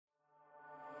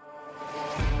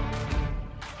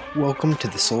Welcome to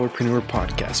the Solarpreneur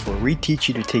Podcast, where we teach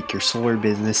you to take your solar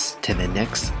business to the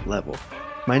next level.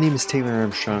 My name is Taylor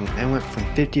Armstrong. I went from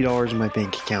 $50 in my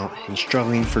bank account and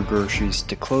struggling for groceries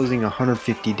to closing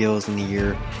 150 deals in a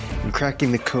year and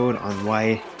cracking the code on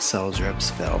why sales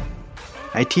reps fail.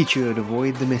 I teach you how to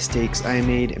avoid the mistakes I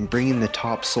made and bring in the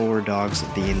top solar dogs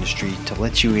of the industry to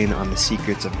let you in on the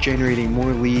secrets of generating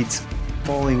more leads,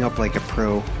 following up like a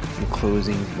pro, and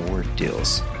closing more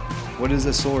deals. What is a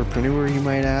solarpreneur, you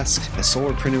might ask? A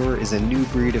solarpreneur is a new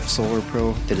breed of solar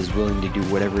pro that is willing to do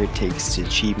whatever it takes to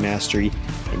achieve mastery,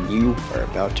 and you are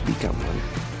about to become one.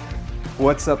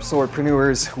 What's up,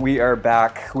 solarpreneurs? We are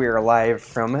back. We are live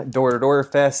from Door to Door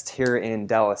Fest here in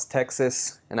Dallas,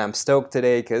 Texas, and I'm stoked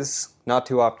today because not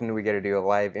too often do we get to do a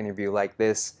live interview like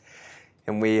this.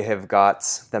 And we have got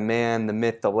the man, the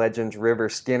myth, the legend, River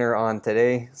Skinner on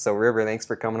today. So River, thanks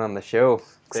for coming on the show.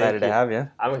 Excited to have you.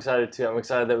 I'm excited too. I'm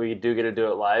excited that we do get to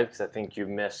do it live because I think you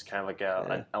missed kind of like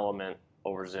an element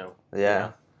over Zoom.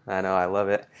 Yeah, I know. I love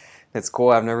it. It's cool.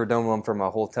 I've never done one from a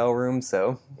hotel room,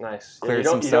 so nice. Clear you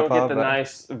some don't stuff get off, the but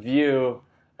nice view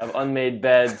of unmade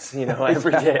beds,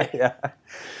 every day. Yeah.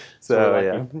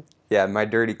 So yeah. My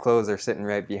dirty clothes are sitting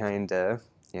right behind, the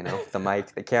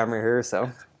mic, the camera here.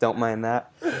 So don't mind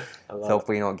that. So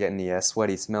hopefully you don't get any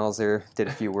sweaty smells there. Did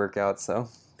a few workouts, so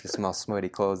if you smell sweaty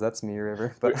clothes, that's me,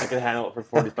 River. But I can handle it for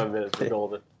 45 minutes. We're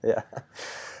golden. Yeah.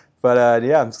 But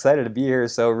I'm excited to be here.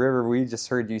 So River, we just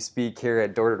heard you speak here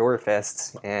at Door to Door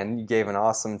Fest, and you gave an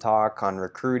awesome talk on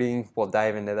recruiting. We'll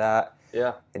dive into that.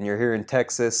 Yeah. And you're here in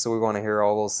Texas, so we want to hear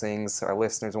all those things our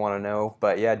listeners want to know.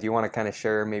 But yeah, do you want to kind of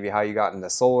share maybe how you got into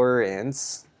solar and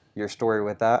your story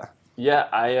with that? Yeah,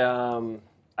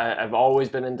 I've always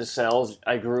been into sales.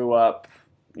 I grew up,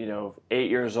 8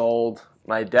 years old.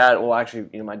 My dad,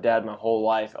 my whole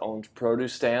life owns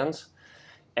produce stands,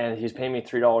 and he's paying me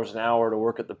 $3 an hour to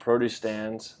work at the produce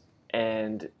stands.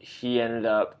 And he ended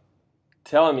up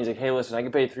telling me, he's like, hey, listen, I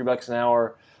can pay you $3 an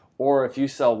hour, or if you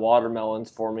sell watermelons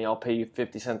for me, I'll pay you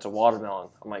 50 cents a watermelon.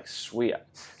 I'm like, sweet.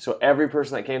 So every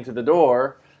person that came through the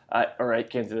door,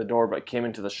 but came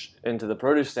into the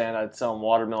produce stand, I'd sell them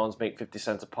watermelons, make 50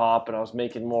 cents a pop, and I was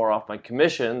making more off my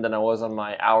commission than I was on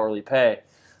my hourly pay.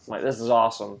 I'm like, this is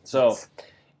awesome. So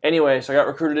anyway, so I got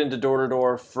recruited into Door to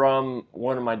Door from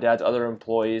one of my dad's other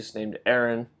employees named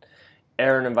Aaron.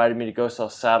 Aaron invited me to go sell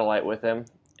satellite with him,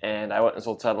 and I went and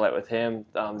sold satellite with him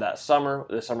that summer.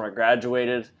 This summer I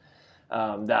graduated.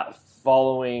 That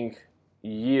following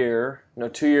year,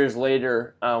 2 years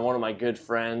later, one of my good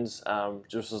friends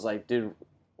just was like, dude,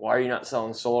 why are you not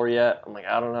selling solar yet? I'm like,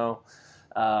 I don't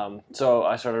know. So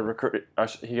I started I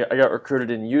got recruited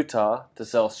in Utah to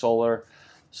sell solar.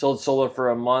 Sold solar for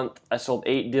a month. I sold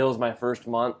 8 deals my first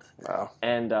month. Wow.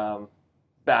 And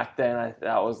back then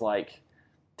that was like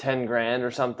 10 grand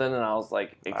or something, and I was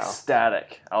like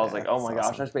ecstatic. I was like, oh my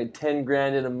gosh, I just made 10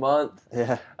 grand in a month.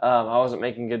 Yeah. I wasn't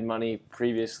making good money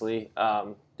previously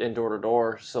in door to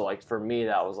door, so like for me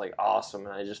that was like awesome,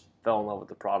 and I just fell in love with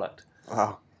the product.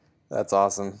 Wow, that's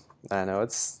awesome. I know,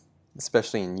 it's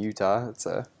especially in Utah.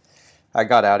 I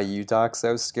got out of Utah because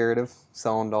I was scared of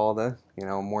selling to all the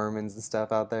Mormons and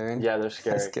stuff out there. And yeah, they're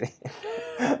scary. Just kidding.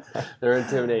 They're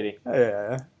intimidating.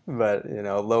 Yeah, but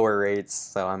lower rates.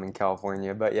 So I'm in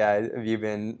California. But yeah, have you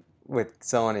been with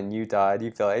selling in Utah? Do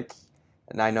you feel like?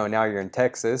 And I know now you're in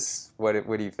Texas. What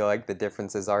do you feel like the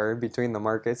differences are between the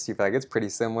markets? Do you feel like it's pretty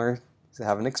similar to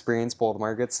having experience both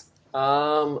markets?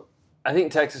 I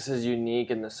think Texas is unique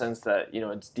in the sense that,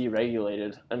 it's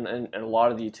deregulated, and a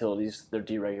lot of the utilities, they're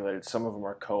deregulated. Some of them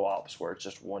are co-ops where it's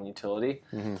just one utility.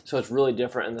 Mm-hmm. So it's really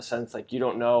different in the sense, like, you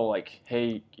don't know, like,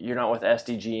 hey, you're not with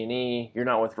SDG&E, you're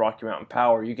not with Rocky Mountain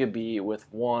Power. You could be with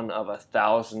one of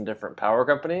 1,000 different power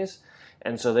companies,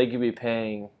 and so they could be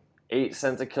paying 8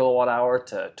 cents a kilowatt hour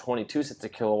to 22 cents a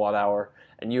kilowatt hour,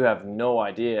 and you have no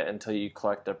idea until you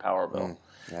collect their power bill. Mm.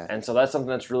 Yeah. And so that's something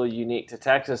that's really unique to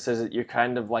Texas, is that you're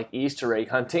kind of like Easter egg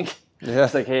hunting. Yeah.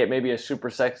 It's like, hey, it may be a super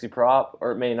sexy prop,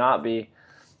 or it may not be,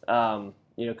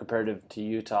 comparative to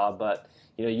Utah. But,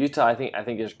 Utah I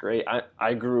think is great.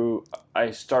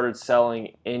 I started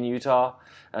selling in Utah.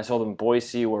 I sold in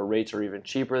Boise, where rates are even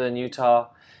cheaper than Utah.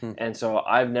 And so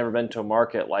I've never been to a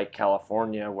market like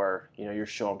California where, you're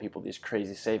showing people these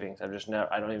crazy savings. I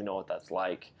don't even know what that's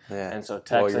like. Yeah. And so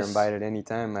Texas. Well, you're invited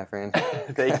anytime, my friend.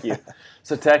 Thank you.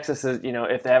 So Texas is,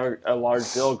 if they have a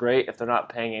large bill, great. If they're not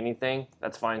paying anything,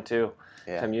 that's fine too.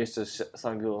 Yeah. I'm used to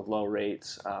some people with low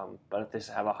rates, but if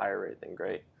they have a higher rate, then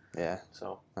great. Yeah.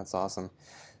 So that's awesome.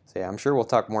 So yeah, I'm sure we'll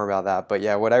talk more about that. But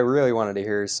yeah, what I really wanted to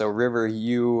hear is, so River,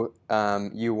 you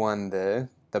won the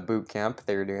boot camp.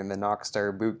 They were doing the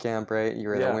Knockstar boot camp, right? You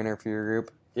were the winner for your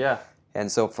group. Yeah.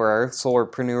 And so for our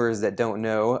solarpreneurs that don't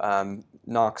know,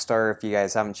 Knockstar, if you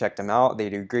guys haven't checked them out, they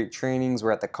do great trainings.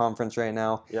 We're at the conference right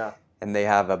now. Yeah. And they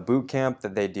have a boot camp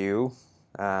that they do,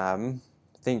 I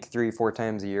think 3-4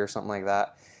 times a year, something like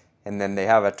that. And then they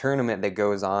have a tournament that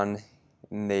goes on,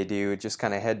 and they do just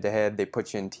kind of head-to-head. They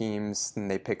put you in teams, and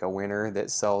they pick a winner that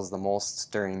sells the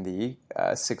most during the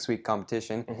 6-week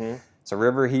competition. Mm-hmm. So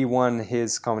River, he won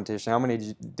his competition. How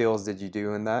many deals did you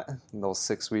do in those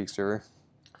 6 weeks, River?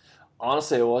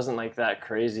 Honestly, it wasn't like that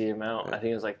crazy amount. I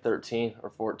think it was like 13 or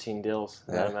 14 deals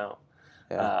in that amount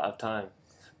of time.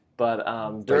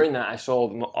 But during that, I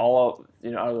sold all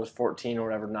of, out of those 14 or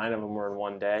whatever, 9 of them were in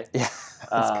one day. Yeah,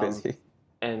 that's crazy.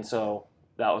 And so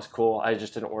that was cool. I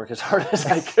just didn't work as hard as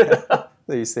I could.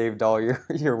 So you saved all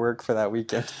your work for that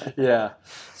weekend. Yeah.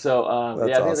 So, I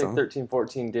think it was awesome. like 13,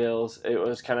 14 deals. It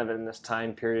was kind of in this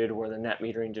time period where the net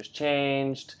metering just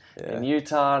changed in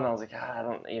Utah. And I was like,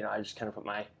 I just kind of put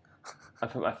my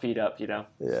feet up, Yeah.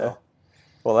 So.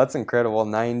 Well, that's incredible.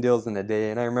 9 deals in a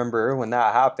day. And I remember when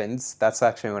that happens, that's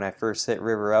actually when I first hit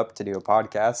River up to do a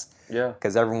podcast. Yeah.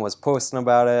 Because everyone was posting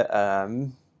about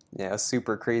it.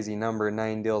 Super crazy number,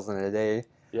 9 deals in a day.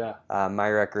 Yeah. My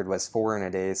record was 4 in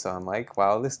a day. So I'm like,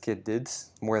 wow, this kid did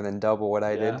more than double what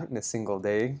I did in a single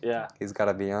day. Yeah. He's got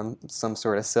to be on some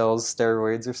sort of sales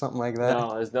steroids or something like that.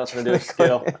 No, it's nothing to do with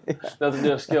skill. Nothing to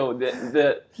do with skill.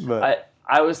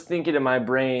 I was thinking in my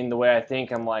brain, the way I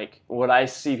think, I'm like, what I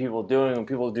see people doing when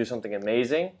people do something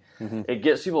amazing, it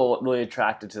gets people really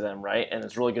attracted to them, right? And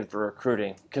it's really good for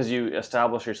recruiting because you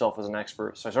establish yourself as an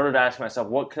expert. So I started asking myself,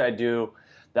 what could I do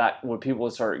that would people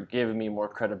would start giving me more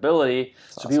credibility,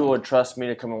 so people would trust me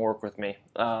to come and work with me.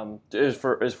 It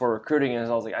was for recruiting, and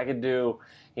I was like, I could do,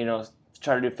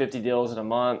 try to do 50 deals in a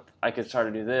month. I could try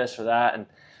to do this or that. And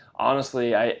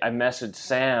honestly, I messaged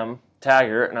Sam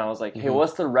Taggart, and I was like, hey,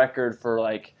 what's the record for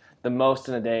like the most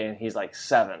in a day? And he's like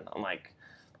 7. I'm like,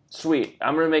 sweet.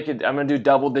 I'm gonna do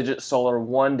double-digit solar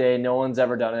one day. No one's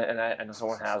ever done it, and I know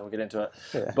someone has. We'll get into it.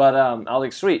 Yeah. But I was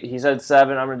like, sweet. He said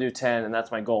 7. I'm gonna do 10, and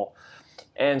that's my goal.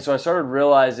 And so I started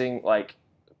realizing, like,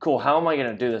 cool, how am I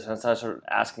going to do this? And so I started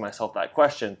asking myself that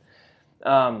question.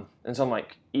 And so I'm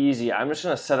like, easy. I'm just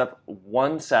going to set up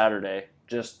one Saturday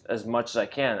just as much as I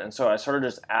can. And so I started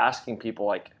just asking people,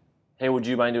 like, hey, would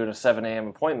you mind doing a 7 a.m.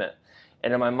 appointment?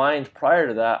 And in my mind, prior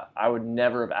to that, I would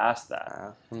never have asked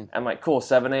that. I'm like, cool,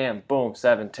 7 a.m., boom,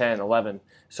 7, 10, 11.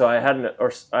 So I had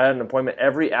an appointment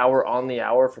every hour on the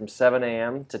hour from 7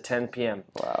 a.m. to 10 p.m.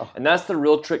 Wow. And that's the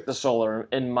real trick to solar,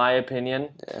 in my opinion.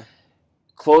 Yeah.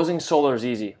 Closing solar is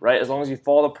easy, right? As long as you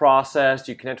follow the process,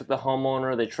 you connect with the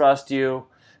homeowner, they trust you,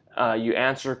 you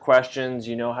answer questions,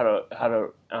 you know how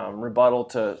to rebuttal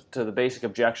to the basic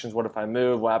objections. What if I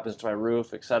move? What happens to my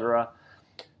roof, etc.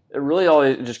 It really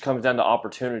always just comes down to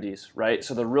opportunities, right?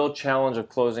 So the real challenge of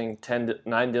closing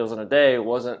 9 deals in a day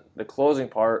wasn't the closing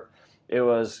part. It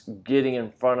was getting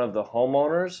in front of the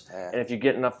homeowners, and if you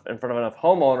get in front of enough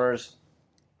homeowners,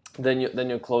 then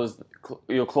you'll close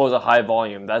a high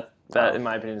volume. That in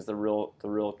my opinion is the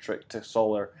real trick to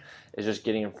solar, is just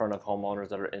getting in front of homeowners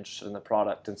that are interested in the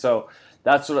product. And so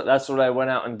that's what I went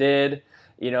out and did.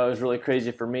 It was really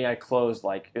crazy for me. I closed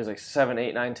it was like 7,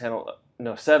 8, 9, 10.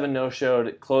 No, 7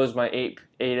 no-showed, closed my 8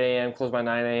 a.m., closed my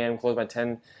 9 a.m., closed my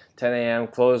 10 a.m.,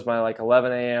 closed my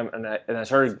 11 a.m., and I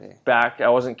started back. I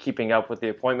wasn't keeping up with the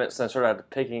appointments, and I started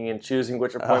picking and choosing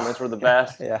which appointments were the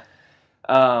best. Yeah.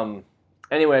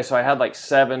 Anyway, so I had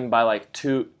 7 by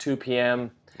 2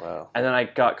 p.m., wow. And then I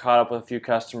got caught up with a few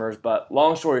customers. But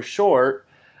long story short,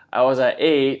 I was at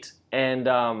 8, and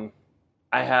I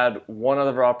had one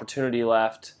other opportunity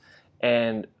left,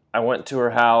 and I went to her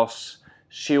house.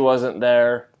 She wasn't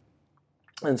there,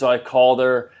 and so I called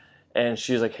her, and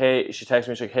she's like, hey, she texted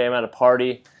me, she's like, hey, I'm at a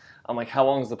party. I'm like, how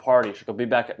long is the party? She's like, I'll be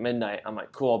back at midnight. I'm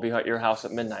like, cool, I'll be at your house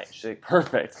at midnight. She's like,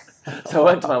 perfect. So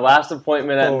I went to my last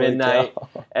appointment at midnight,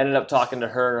 ended up talking to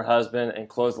her and her husband, and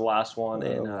closed the last one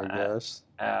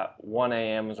at 1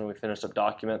 a.m. is when we finished up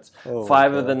documents.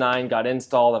 5 of the 9 got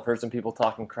installed. I've heard some people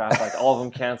talking crap, like all of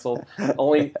them canceled.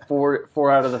 Only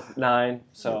 4 out of the 9,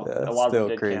 so a lot of them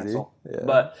did cancel. Yeah.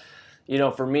 But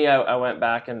for me, I went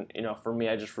back and, for me,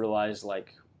 I just realized,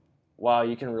 wow,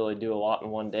 you can really do a lot in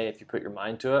one day if you put your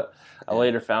mind to it. I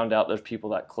later found out there's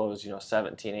people that close,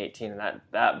 17, 18, and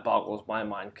that boggles my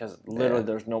mind because literally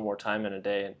there's no more time in a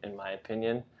day, in my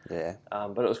opinion. Yeah.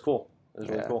 But it was cool. It was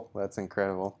really cool. That's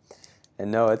incredible.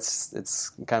 And no,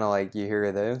 it's kind of like you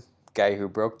hear the guy who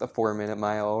broke the 4-minute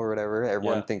mile or whatever.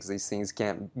 Everyone thinks these things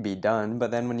can't be done,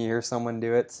 but then when you hear someone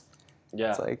do it,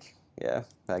 it's like,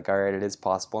 all right, it is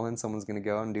possible, and someone's going to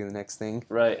go and do the next thing.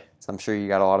 Right. So I'm sure you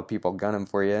got a lot of people gunning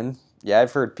for you. And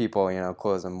I've heard people,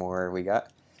 closing more. We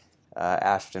got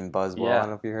Ashton Buswell. Yeah. I don't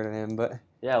know if you heard of him, but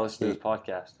Yeah, listen to his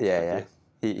podcast. yeah.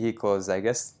 He closed, I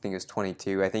guess, I think it was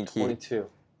 22. I think 22.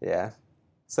 Yeah.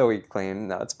 So he claimed,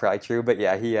 no, it's probably true, but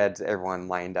yeah, he had everyone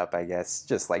lined up, I guess,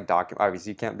 just like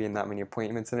obviously you can't be in that many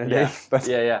appointments in a day, but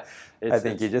Yeah. I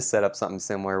think he just set up something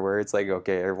similar where it's like,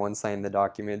 okay, everyone signed the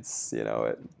documents,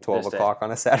 at 12 o'clock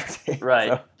on a Saturday.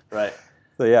 Right, right.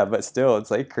 So yeah, but still,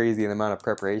 it's like crazy the amount of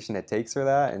preparation it takes for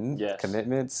that and Yes.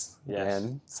 commitments. Yes.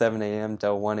 And 7 a.m.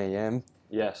 till 1 a.m.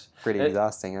 Yes. Pretty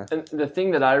exhausting, huh? And the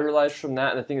thing that I realized from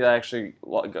that, and the thing that I actually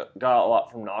got a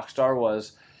lot from Knockstar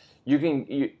was you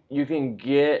can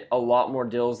get a lot more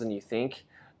deals than you think,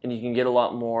 and you can get a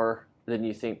lot more than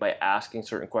you think by asking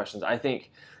certain questions. I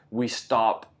think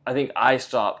I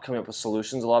stop coming up with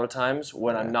solutions a lot of times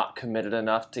when I'm not committed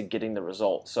enough to getting the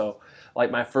result. So, like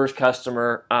my first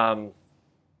customer,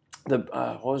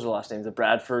 what was the last name? The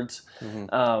Bradfords.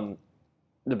 Mm-hmm.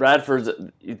 The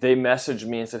Bradfords, they messaged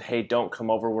me and said, "Hey, don't come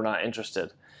over. We're not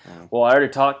interested." Mm. Well, I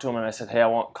already talked to them and I said, "Hey, I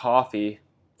want coffee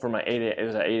for my 8 a.m. It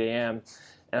was at 8 a.m.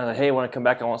 And I was like, "Hey, when I come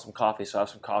back, I want some coffee. So I have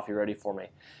some coffee ready for me."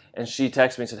 And she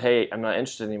texted me and said, "Hey, I'm not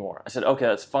interested anymore." I said, "Okay,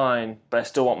 that's fine, but I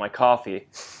still want my coffee."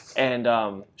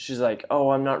 And she's like, "Oh,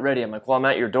 I'm not ready." I'm like, "Well, I'm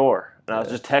at your door." And I was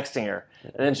just texting her.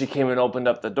 And then she came and opened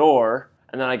up the door,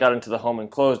 and then I got into the home and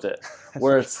closed it.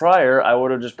 Whereas prior, I would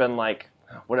have just been like,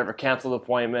 whatever, canceled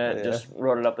appointment, just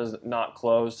wrote it up as not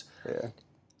closed. Yeah.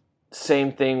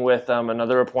 Same thing with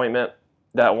another appointment.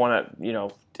 That one at,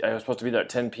 I was supposed to be there at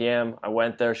 10 p.m. I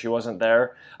went there. She wasn't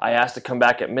there. I asked to come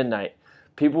back at midnight.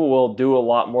 People will do a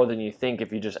lot more than you think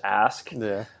if you just ask.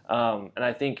 Yeah. And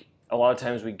I think a lot of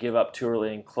times we give up too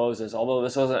early and closes. Although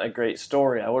this wasn't a great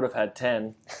story, I would have had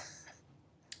 10.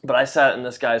 But I sat in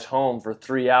this guy's home for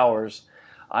 3 hours.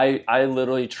 I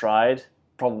literally tried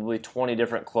probably 20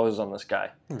 different closes on this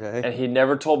guy. Okay. And he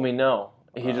never told me no.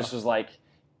 He just was like,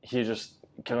 he just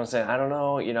kept on saying, "I don't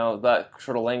know," that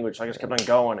sort of language. So I just kept on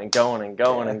going and going and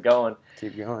going and going.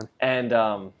 Keep going. And,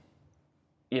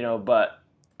 but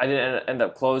I didn't end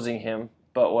up closing him.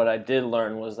 But what I did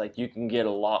learn was, like, you can get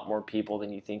a lot more people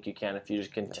than you think you can if you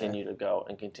just continue to go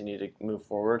and continue to move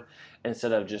forward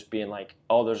instead of just being like,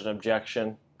 "Oh, there's an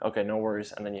objection. Okay, no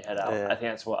worries," and then you head out. Yeah. I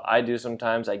think that's what I do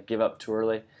sometimes. I give up too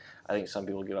early. I think some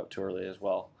people give up too early as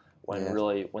well.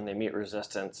 When they meet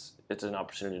resistance, it's an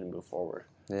opportunity to move forward.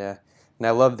 Yeah. And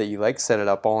I love that you set it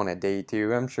up all in a day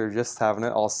too. I'm sure just having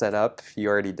it all set up, you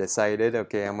already decided,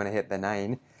 okay, I'm going to hit the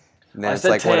 9. And then I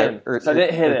said 10, so I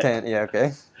didn't hit it. 10, yeah,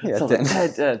 okay. Yeah, So 10.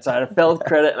 10. So I had a failed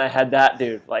credit, and I had that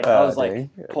dude. I was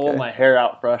pulling my hair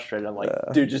out, frustrated. I'm like,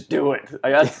 "Dude, just do it."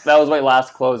 That was my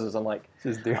last closes. I'm like,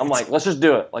 Just do it. I'm like, let's just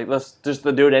do it. Let's just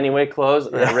do it anyway. Close.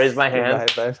 And I raised my hand. High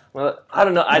five. Well, I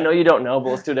don't know. I know you don't know, but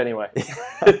let's do it anyway.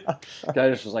 Guy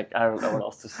just was like, I don't know what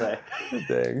else to say.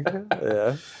 Dang.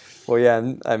 Yeah. Well, yeah,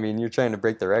 and, I mean, you're trying to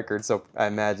break the record, so I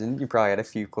imagine you probably had a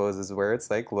few closes where it's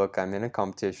like, "Look, I'm in a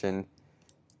competition.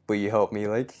 Will you help me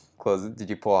close it?" Did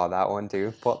you pull out that one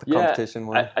too? Pull out the competition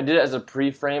one? I did it as a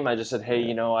pre-frame. I just said,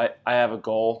 "Hey, I have a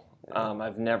goal.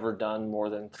 I've never done more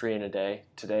than 3 in a day.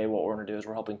 Today, what we're going to do is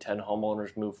we're helping 10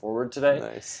 homeowners move forward today."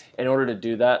 Nice. In order to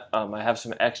do that, I have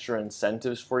some extra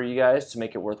incentives for you guys to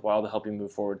make it worthwhile to help you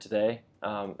move forward today,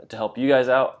 to help you guys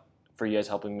out, for you guys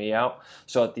helping me out.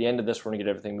 So at the end of this, we're going to get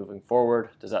everything moving forward.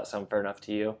 Does that sound fair enough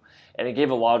to you? And it gave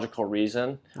a logical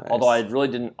reason, although I really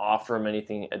didn't offer them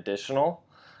anything additional.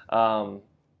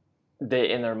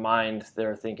 They, in their mind,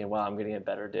 they're thinking, "Wow, I'm getting a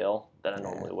better deal than I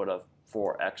normally would have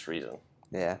for X reason."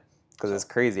 Yeah, because it's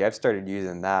crazy. I've started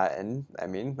using that, and I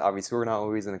mean, obviously we're not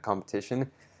always in a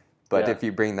competition, but if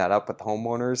you bring that up with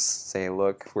homeowners, say,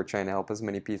 "Look, we're trying to help as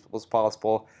many people as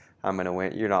possible. I'm going to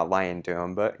win." You're not lying to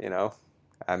them, but,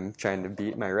 I'm trying to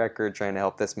beat my record, trying to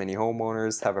help this many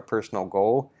homeowners, have a personal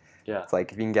goal. Yeah. It's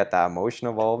like if you can get that emotion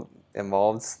involved,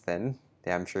 then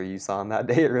I'm sure you saw on that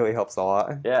day, it really helps a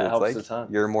lot. Yeah, it So helps a ton.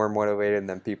 You're more motivated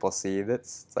than people see.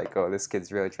 It's like, oh, this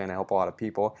kid's really trying to help a lot of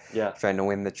people. Yeah. Trying to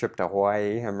win the trip to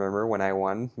Hawaii. I remember when I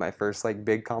won my first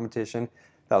big competition,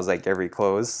 that was every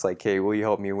close. "Hey, will you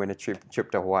help me win a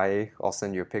trip to Hawaii? I'll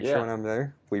send you a picture when I'm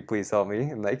there. Will you please help me?"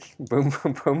 And boom,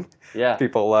 boom, boom. Yeah.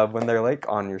 People love when they're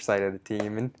on your side of the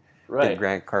team. And Right.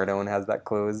 Grant Cardone has that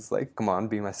close. "Come on,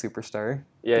 be my superstar."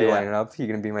 Yeah, You yeah. line it up. You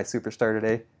gonna be my superstar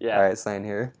today? Yeah. All right, sign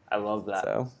here. I love that.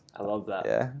 So I love that.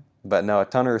 yeah, but no, a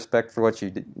ton of respect for what you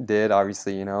did.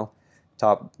 Obviously,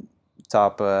 top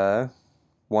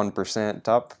 1%,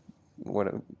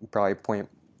 probably point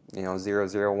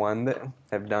 001 that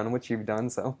have done what you've done.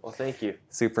 So Well, thank you.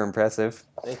 super impressive.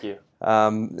 Thank you.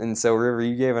 And so River,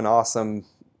 you gave an awesome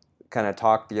kind of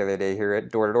talk the other day here at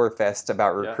Door to Door Fest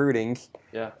about recruiting.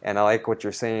 Yeah. And I like what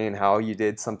you're saying, how you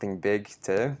did something big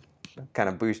to kind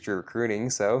of boost your recruiting.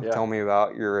 So tell me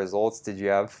about your results. Did you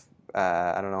have,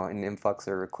 I don't know, an influx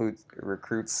of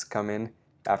recruits come in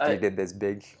after you did this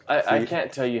big I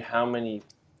can't tell you how many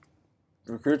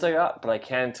recruits I got, but I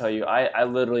can tell you, I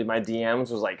literally, my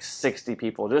DMs was like 60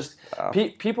 people. Just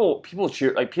people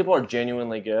cheer, like people are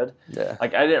genuinely good. Yeah.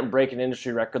 Like I didn't break an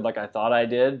industry record like I thought I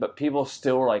did, but people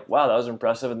still were like, wow, that was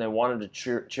impressive, and they wanted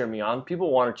to cheer me on.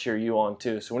 People want to cheer you on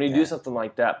too. So when you do something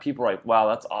like that, people are like, wow,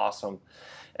 that's awesome.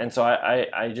 And so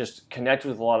I just connect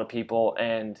with a lot of people,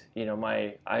 and you know,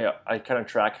 I kind of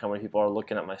track how many people are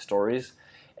looking at my stories.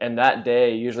 And that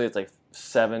day, usually it's like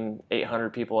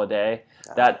 700-800 people a day.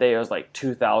 That day it was like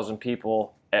 2,000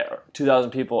 people.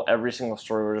 2,000 people every single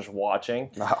story were just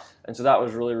watching. Wow. And so that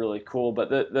was really, really cool. But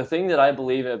the thing that I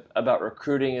believe about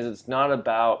recruiting is it's not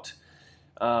about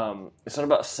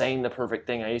saying the perfect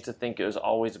thing. I used to think it was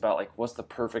always about like, what's the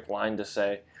perfect line to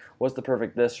say? What's the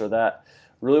perfect this or that?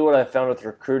 Really what I found with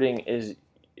recruiting is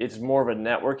it's more of a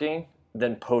networking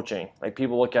than poaching. Like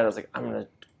people look at it as like, I'm going to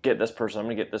get this person, I'm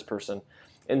going to get this person.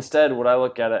 Instead, what I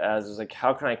look at it as is like,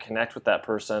 how can I connect with that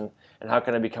person, and how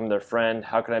can I become their friend?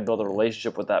 How can I build a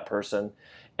relationship with that person?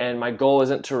 And my goal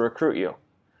isn't to recruit you.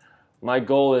 My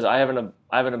goal is I have an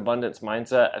abundance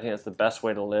mindset. I think that's the best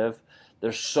way to live.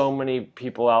 There's so many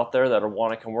people out there that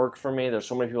want to come work for me. There's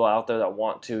so many people out there that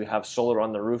want to have solar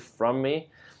on the roof from me.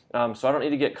 So I don't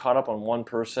need to get caught up on one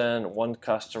person, one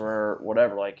customer,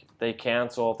 whatever. Like they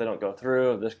cancel if they don't go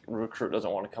through. If this recruit doesn't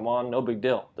want to come on, no big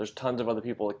deal. There's tons of other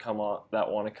people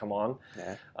that want to come on.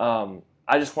 Yeah.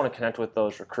 I just want to connect with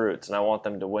those recruits, and I want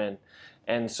them to win.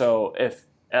 And so if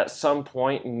at some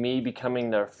point me becoming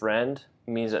their friend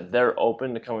means that they're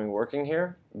open to coming working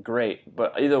here, great.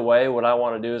 But either way, what I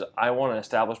want to do is I want to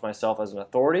establish myself as an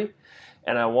authority,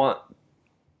 and I want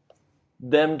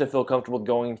them to feel comfortable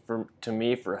going to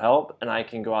me for help, and I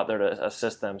can go out there to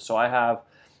assist them. So I have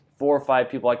 4 or 5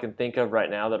 people I can think of right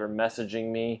now that are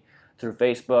messaging me through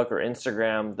Facebook or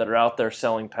Instagram that are out there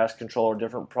selling pest control or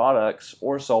different products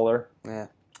or solar. Yeah.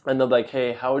 And they're like,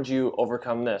 hey, how would you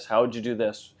overcome this? How would you do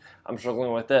this? I'm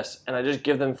struggling with this. And I just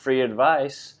give them free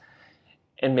advice,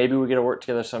 and maybe we get to work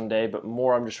together someday, but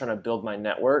more I'm just trying to build my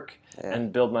network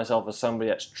and build myself as somebody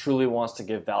that truly wants to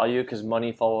give value, because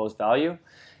money follows value.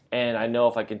 And I know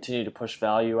if I continue to push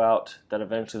value out, that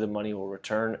eventually the money will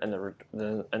return and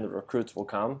the recruits will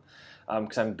come,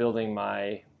 because I'm building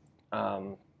my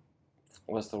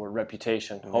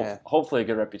reputation. Hopefully a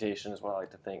good reputation is what I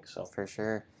like to think. So for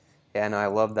sure. Yeah, no, I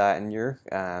love that. And your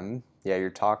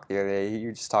talk the other day,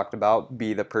 you just talked about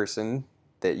be the person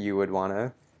that you would want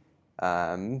to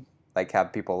like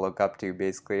have people look up to.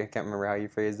 Basically, I can't remember how you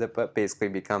phrased it, but basically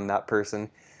become that person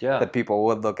that people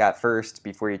would look at first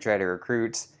before you try to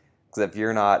recruit. Because if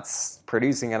you're not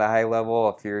producing at a high level,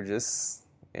 if you're just,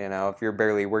 if you're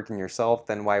barely working yourself,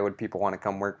 then why would people want to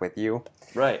come work with you?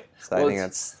 Right. So I think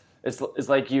that's... It's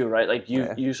like you, right? Like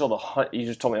you sold you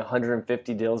just told me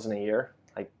 150 deals in a year.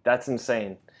 Like that's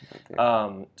insane.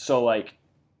 Okay. So like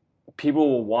people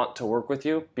will want to work with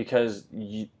you because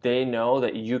they know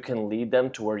that you can lead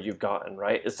them to where you've gotten,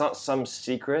 right? It's not some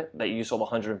secret that you sold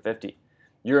 150.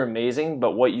 You're amazing,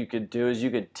 but what you could do is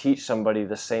you could teach somebody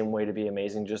the same way to be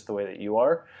amazing, just the way that you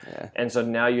are. Yeah. And so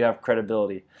now you have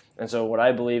credibility. And so what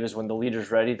I believe is when the leader's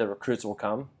ready, the recruits will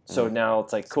come. So now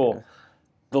it's like, cool,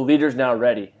 the leader's now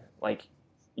ready. Like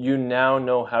you now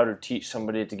know how to teach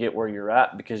somebody to get where you're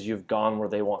at because you've gone where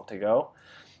they want to go.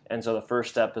 And so the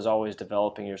first step is always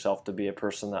developing yourself to be a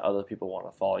person that other people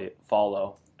want to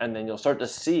follow. And then you'll start to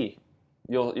see,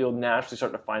 you'll naturally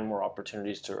start to find more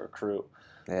opportunities to recruit.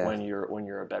 Yeah. When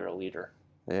you're a better leader.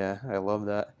 Yeah, I love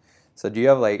that. So do you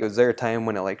have was there a time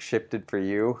when it shifted for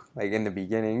you, in the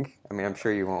beginning? I mean, I'm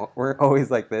sure you weren't always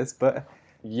like this, but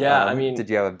yeah, did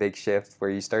you have a big shift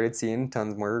where you started seeing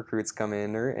tons more recruits come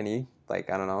in, or any I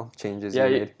don't know, changes you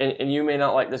made? And you may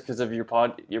not like this because of your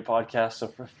podcast,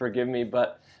 so forgive me,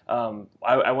 but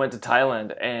I went to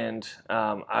Thailand, and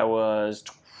I was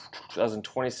in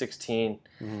 2016,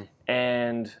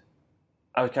 and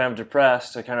I was kind of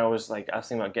depressed. I was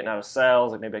thinking about getting out of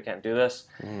sales. Maybe I can't do this.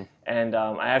 And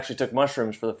I actually took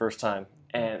mushrooms for the first time.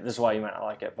 And this is why you might not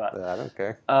like it. But I don't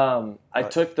care. I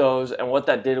took those, and what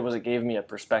that did was it gave me a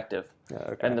perspective.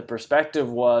 Okay. And the perspective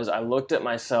was I looked at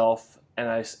myself, and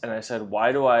I said,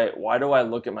 why do I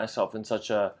look at myself in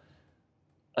such a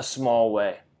small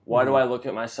way? Why do I look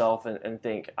at myself and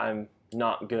think I'm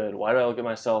not good? Why do I look at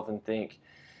myself and think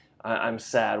I'm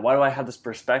sad? Why do I have this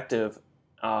perspective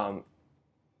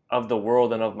of the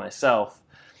world and of myself?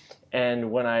 And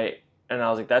I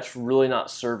was like, that's really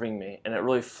not serving me. And it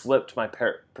really flipped my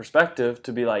perspective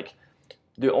to be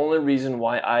the only reason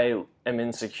why I am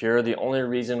insecure, the only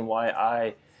reason why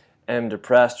I am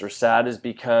depressed or sad is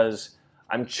because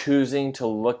I'm choosing to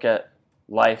look at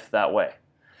life that way.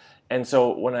 And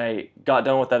so when I got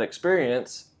done with that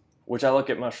experience, which I look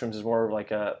at mushrooms as more of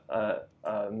like a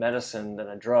medicine than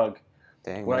a drug.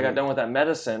 Dang, when I got done with that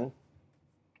medicine,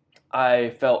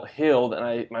 I felt healed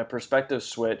and my perspective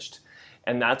switched.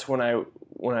 And that's when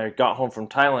I got home from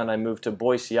Thailand, I moved to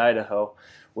Boise, Idaho,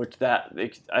 which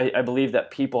I believe that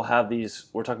people have these,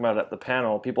 we're talking about at the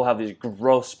panel, people have these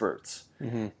growth spurts.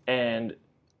 Mm-hmm. And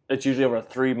it's usually over a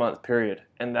 3-month period.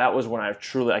 And that was when I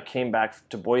came back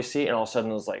to Boise, and all of a sudden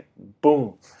it was like,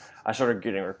 boom. I started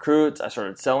getting recruits. I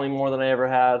started selling more than I ever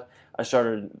had.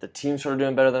 The team started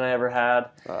doing better than I ever had.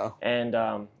 Wow. And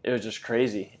it was just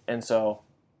crazy. And so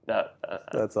that's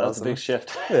awesome. That's a big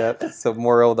shift. Yeah. So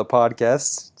moral of the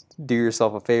podcast, do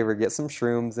yourself a favor, get some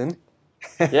shrooms and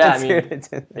yeah, I mean,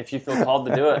 if you feel called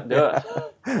to do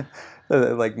it.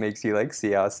 It like makes you like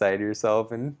see outside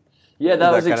yourself and yeah,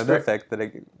 that was kind of the effect that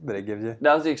it gives you.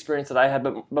 That was the experience that I had,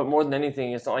 but more than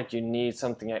anything, it's not like you need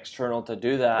something external to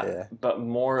do that. Yeah. But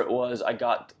more it was I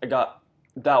got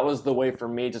that was the way for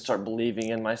me to start believing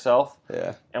in myself.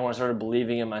 Yeah. And when I started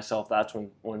believing in myself, that's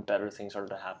when better things started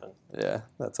to happen. Yeah,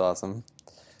 that's awesome.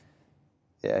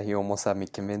 Yeah, you almost have me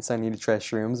convinced I need to try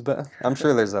shrooms, but I'm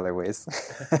sure there's other ways.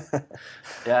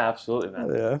 Yeah, absolutely,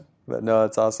 man. Yeah, but no,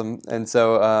 that's awesome. And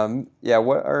so,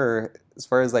 what are, as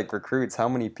far as like recruits, how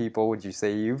many people would you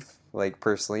say you've like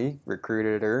personally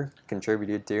recruited or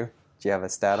contributed to? Do you have a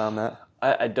stat on that?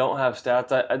 I don't have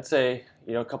stats. I'd say,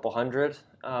 a couple hundred.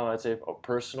 I'd say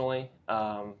personally,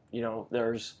 I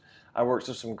worked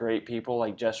with some great people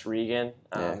like Jess Regan.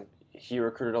 He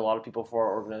recruited a lot of people for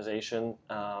our organization.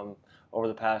 Over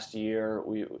the past year,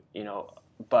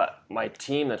 but my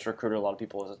team that's recruited a lot of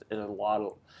people is a lot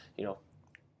of,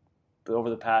 over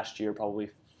the past year, probably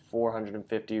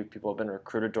 450 people have been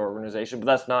recruited to our organization. But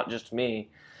that's not just me.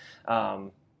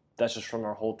 That's just from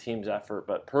our whole team's effort.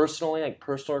 But personally, like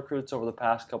personal recruits over the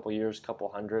past couple of years, couple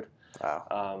hundred.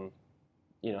 Wow.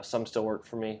 Some still work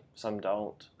for me, some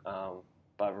don't. But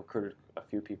I've recruited a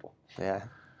few people. Yeah,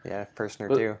 person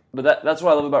or two. But that's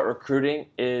what I love about recruiting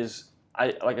is,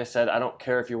 like I said, I don't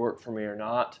care if you work for me or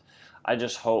not. I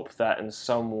just hope that in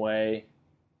some way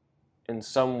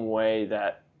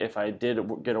that if I did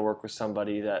get to work with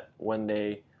somebody, that when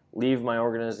they leave my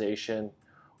organization,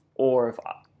 or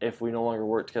if we no longer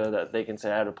work together, that they can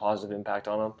say I had a positive impact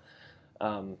on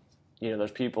them.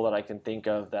 There's people that I can think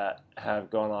of that have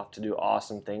gone off to do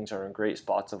awesome things or in great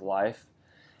spots of life.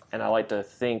 And I like to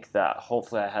think that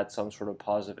hopefully I had some sort of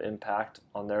positive impact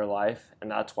on their life. And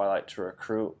that's why I like to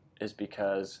recruit, is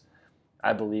because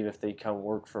I believe if they come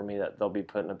work for me that they'll be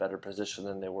put in a better position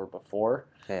than they were before.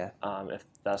 Yeah. If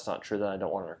that's not true, then I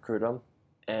don't want to recruit them.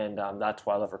 And that's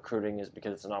why I love recruiting, is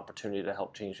because it's an opportunity to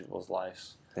help change people's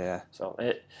lives. Yeah. So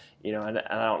and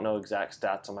I don't know exact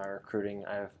stats on my recruiting.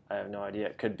 I have no idea.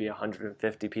 It could be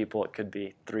 150 people. It could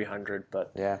be 300.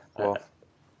 But yeah, well,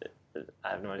 I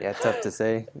have no idea. Yeah, tough to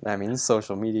say. I mean,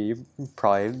 social media, you've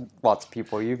probably lots of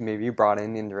people you've maybe brought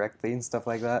in indirectly and stuff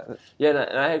like that. Yeah,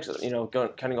 and I actually,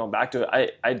 going back to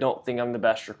it, I don't think I'm the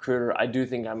best recruiter. I do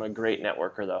think I'm a great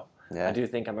networker, though. Yeah. I do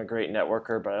think I'm a great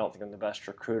networker, but I don't think I'm the best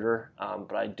recruiter.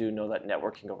 But I do know that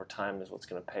networking over time is what's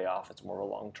going to pay off. It's more of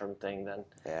a long-term thing than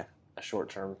a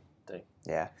short-term thing.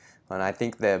 Yeah, and I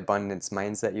think the abundance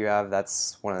mindset you have,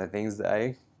 that's one of the things that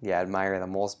I admire the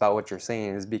most about what you're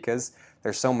saying, is because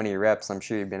there's so many reps. I'm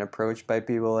sure you've been approached by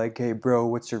people like, hey, bro,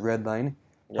 what's your red line?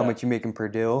 How much you making per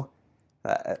deal?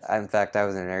 In fact, I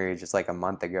was in an area just like a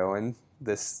month ago, and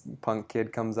this punk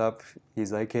kid comes up.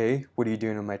 He's like, hey, what are you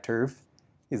doing on my turf?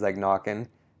 He's like knocking.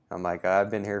 I'm like, I've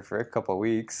been here for a couple of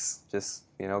weeks, just,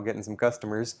 getting some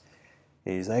customers.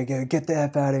 And he's like, get the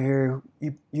F out of here.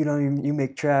 You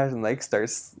make trash, and like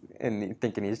starts and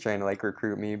thinking he's trying to like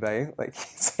recruit me by like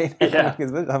saying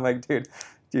I'm like, dude,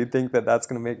 do you think that that's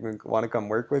going to make me want to come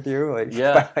work with you? Like,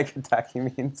 by like attacking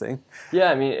me and saying.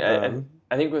 Yeah, I mean,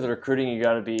 I think with recruiting, you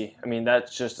got to be,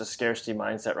 that's just a scarcity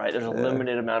mindset, right? There's a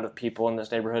limited amount of people in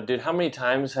this neighborhood. Dude, how many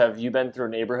times have you been through a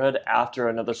neighborhood after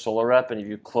another solar rep and have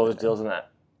you closed deals in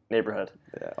that neighborhood?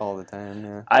 Yeah, all the time,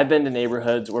 yeah. I've been to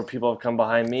neighborhoods where people have come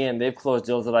behind me and they've closed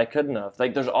deals that I couldn't have.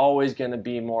 Like, there's always going to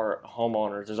be more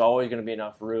homeowners. There's always going to be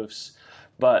enough roofs.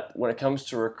 But when it comes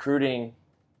to recruiting,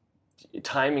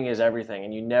 timing is everything,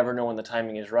 and you never know when the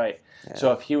timing is right. Yeah.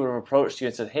 So if he would have approached you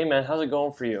and said, hey, man, how's it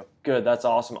going for you? Good, that's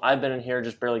awesome. I've been in here,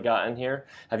 just barely got in here.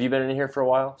 Have you been in here for a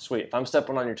while? Sweet. If I'm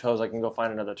stepping on your toes, I can go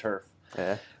find another turf.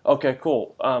 Yeah. Okay,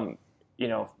 cool.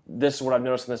 This is what I've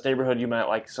noticed in this neighborhood. You might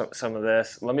like some of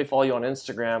this. Let me follow you on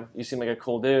Instagram. You seem like a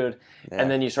cool dude. Yeah.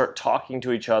 And then you start talking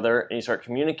to each other, and you start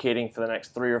communicating for the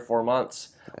next 3 or 4 months.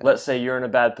 Let's say you're in a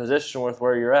bad position with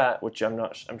where you're at, which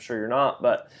I'm sure you're not,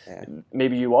 but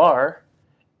maybe you are,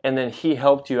 and then he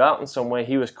helped you out in some way,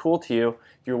 he was cool to you,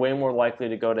 you're way more likely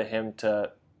to go to him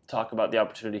to talk about the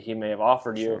opportunity he may have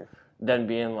offered you than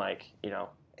being like,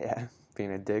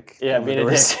 being a dick. Yeah, being a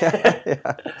dick.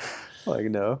 Yeah. Like,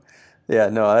 no. Yeah,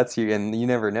 no, that's you. And you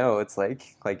never know. It's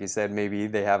like you said, maybe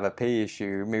they have a pay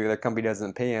issue. Maybe their company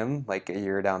doesn't pay them like a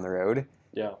year down the road.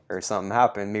 Yeah. Or something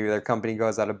happened. Maybe their company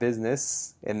goes out of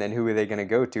business, and then who are they going to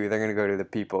go to? They're going to go to the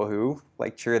people who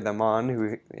like cheered them on,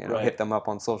 who hit them up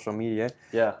on social media.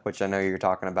 Yeah. Which I know you're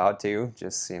talking about too.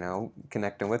 Just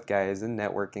connecting with guys and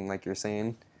networking, like you're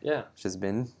saying. Yeah. Which has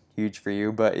been huge for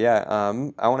you. But yeah,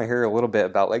 I want to hear a little bit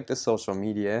about like the social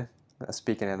media.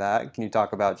 Speaking of that, can you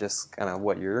talk about just kind of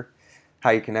how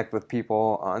you connect with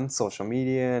people on social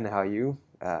media and how you,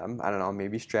 I don't know,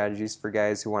 maybe strategies for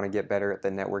guys who want to get better at the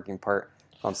networking part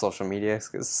on social media,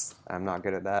 because I'm not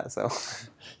good at that. So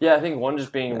yeah, I think one,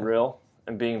 just being real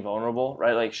and being vulnerable,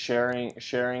 right? Like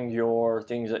sharing your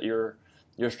things that you're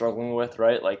struggling with,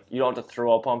 right? Like you don't have to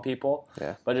throw up on people,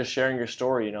 but just sharing your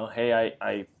story. Hey,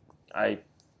 I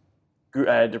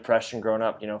had depression growing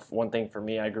up. One thing for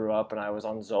me, I grew up and I was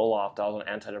on Zoloft. I was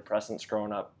on antidepressants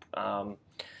growing up. So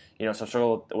I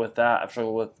struggled with that. I've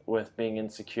struggled with being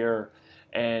insecure,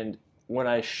 and when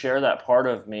I share that part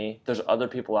of me, there's other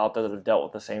people out there that have dealt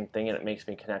with the same thing, and it makes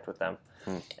me connect with them.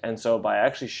 And so by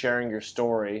actually sharing your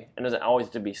story, it doesn't always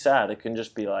have to be sad. It can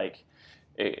just be like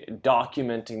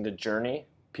documenting the journey.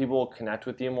 People will connect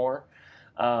with you more,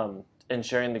 and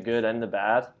sharing the good and the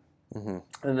bad.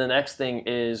 Mm-hmm. And the next thing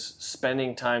is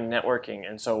spending time networking.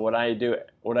 And so what I do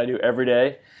every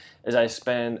day is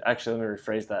actually, let me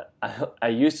rephrase that. I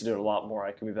used to do it a lot more.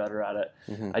 I can be better at it.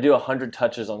 Mm-hmm. I do 100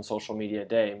 touches on social media a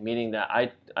day, meaning that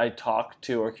I talk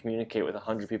to or communicate with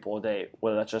 100 people a day,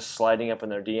 whether that's just sliding up in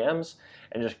their DMs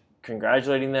and just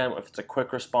congratulating them. If it's a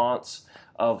quick response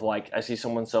of like, I see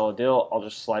someone sell a deal, I'll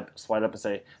just slide up and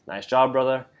say, nice job,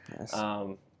 brother. Yes.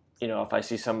 If I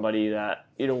see somebody that,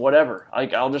 whatever,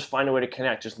 I'll just find a way to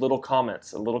connect, just little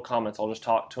comments. I'll just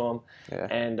talk to them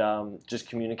and just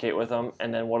communicate with them.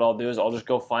 And then what I'll do is I'll just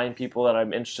go find people that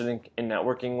I'm interested in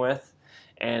networking with,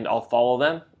 and I'll follow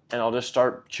them, and I'll just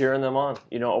start cheering them on.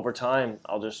 Over time,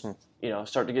 I'll just,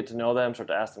 start to get to know them, start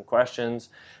to ask them questions,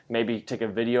 maybe take a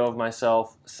video of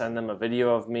myself, send them a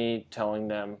video of me telling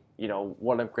them,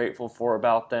 what I'm grateful for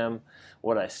about them,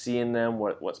 what I see in them,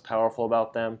 what's powerful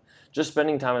about them. Just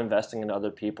spending time investing in other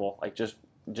people, like just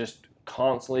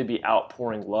constantly be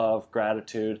outpouring love,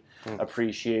 gratitude,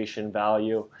 appreciation,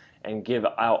 value, and give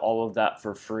out all of that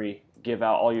for free. Give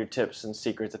out all your tips and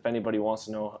secrets. If anybody wants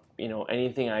to know,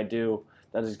 anything I do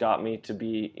that has got me to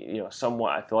be,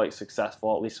 somewhat, I feel like,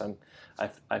 successful. At least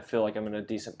I feel like I'm in a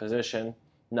decent position,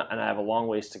 and I have a long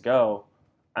ways to go.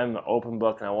 I'm an open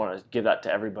book, and I want to give that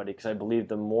to everybody, because I believe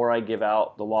the more I give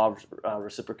out, the law of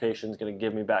reciprocation is going to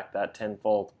give me back that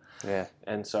tenfold. Yeah.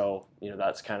 And so,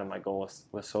 that's kind of my goal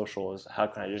with social, is how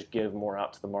can I just give more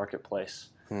out to the marketplace.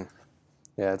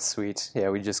 Yeah, it's sweet. Yeah,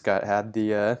 we just had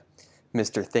the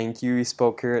Mr. Thank You. He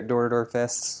spoke here at Door to Door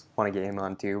Fest. Want to get him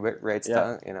on too, but writes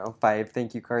down 5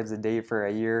 thank you cards a day for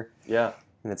a year. Yeah.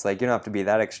 And it's like, you don't have to be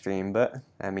that extreme, but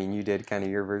I mean, you did kind of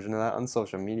your version of that on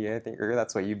social media, I think, or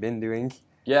that's what you've been doing.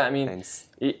 Yeah, I mean,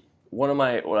 one of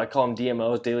my, what I call them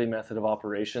DMOs, daily method of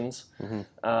operations.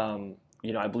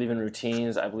 Mm-hmm. I believe in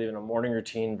routines. I believe in a morning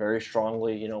routine very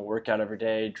strongly. Work out every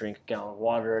day, drink a gallon of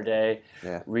water a day,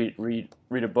 read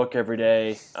a book every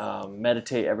day,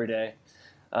 meditate every day,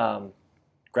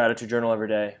 gratitude journal every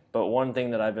day. But one thing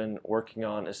that I've been working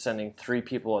on is sending 3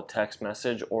 people a text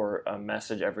message or a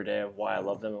message every day of why I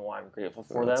love them and why I'm grateful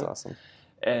for them. That's awesome.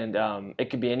 And it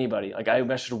could be anybody. Like, I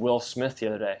messaged Will Smith the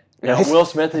other day. Now, Will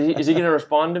Smith, is he going to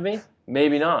respond to me?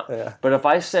 Maybe not. Yeah. But if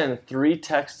I send 3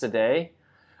 texts a day,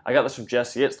 I got this from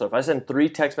Jesse Itzler. If I send 3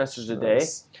 text messages a day,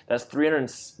 that's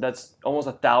 300. That's almost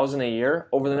 1,000 a year.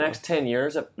 Over the next 10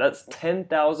 years, that's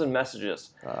 10,000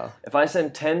 messages. Wow. If I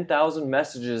send 10,000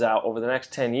 messages out over the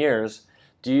next 10 years,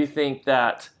 do you think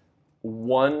that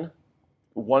one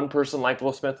person like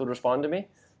Will Smith would respond to me?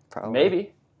 Probably.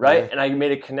 Maybe. Right? Yeah. And I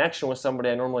made a connection with somebody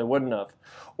I normally wouldn't have.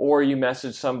 Or you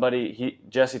message somebody,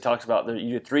 Jesse talks about,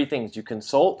 you do 3 things. You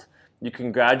consult, you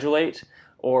congratulate,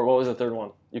 or what was the third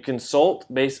one? You consult,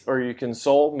 or you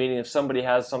console, meaning if somebody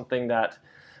has something that,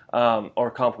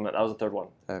 or compliment, that was the third one.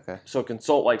 Okay. So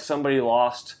consult, like somebody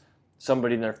lost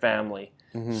somebody in their family,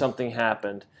 something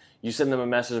happened. You send them a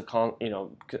message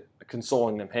of,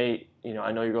 consoling them. Hey,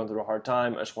 I know you're going through a hard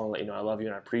time. I just want to let you know I love you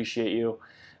and I appreciate you.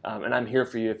 And I'm here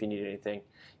for you if you need anything.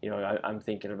 I'm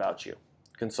thinking about you.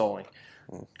 Consoling.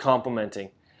 Complimenting.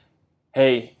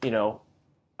 Hey,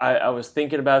 I was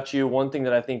thinking about you. One thing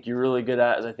that I think you're really good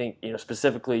at is I think,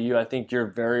 specifically you, I think you're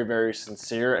very, very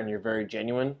sincere and you're very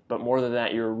genuine. But more than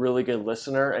that, you're a really good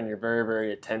listener and you're very,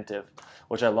 very attentive,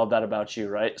 which I love that about you,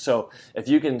 right? So if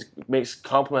you can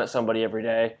compliment somebody every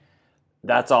day,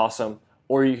 that's awesome.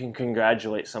 Or you can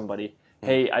congratulate somebody.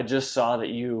 Hey, I just saw that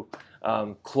you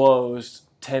closed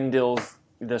 10 deals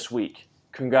this week.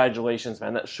 Congratulations,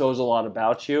 man. That shows a lot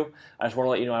about you. I just want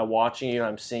to let you know I'm watching you,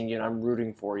 I'm seeing you, and I'm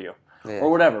rooting for you. Yeah.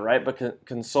 Or whatever, right? But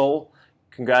console,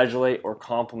 congratulate, or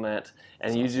compliment,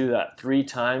 and you do that 3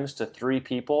 times to 3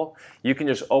 people. You can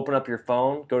just open up your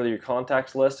phone, go to your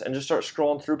contacts list, and just start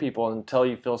scrolling through people until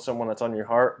you feel someone that's on your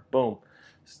heart. Boom.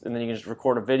 And then you can just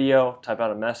record a video, type out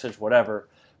a message, whatever.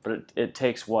 But it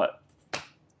takes,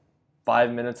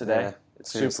 5 minutes a day? Yeah,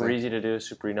 it's super easy to do,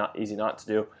 easy not to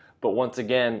do. But once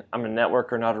again, I'm a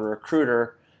networker, not a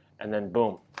recruiter, and then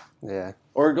boom. Yeah.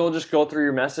 Or just go through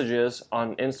your messages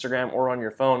on Instagram or on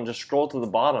your phone. Just scroll to the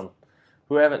bottom.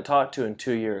 Who I haven't talked to in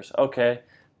 2 years? Okay,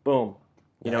 boom.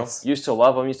 You still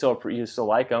love them. You still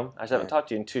like them. I just haven't talked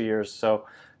to you in 2 years. So,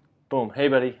 boom. Hey,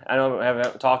 buddy. I know I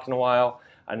haven't talked in a while.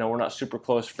 I know we're not super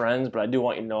close friends, but I do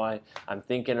want you to know I'm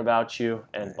thinking about you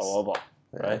and blah, blah, blah.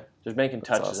 Yeah. Right? Just making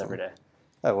touches every day.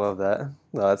 I love that.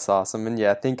 No, that's awesome. And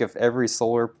yeah, I think if every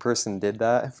solar person did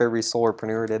that, if every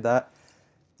solarpreneur did that,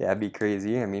 yeah, it'd be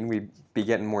crazy. I mean, we'd be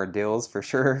getting more deals for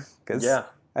sure. Cause,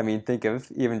 I mean, think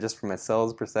of even just from a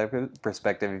sales perspective,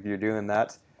 if you're doing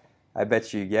that, I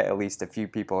bet you get at least a few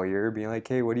people a year being like,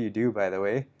 hey, what do you do, by the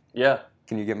way? Yeah.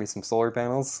 Can you get me some solar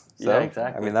panels? So, yeah,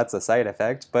 exactly. I mean, that's a side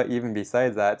effect. But even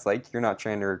besides that, it's like you're not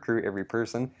trying to recruit every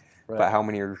person. Right. But how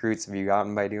many recruits have you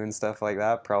gotten by doing stuff like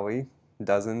that? Probably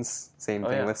dozens. Same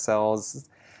thing with sales.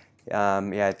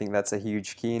 I think that's a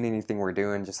huge key in anything we're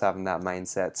doing, just having that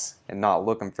mindset and not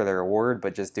looking for the reward,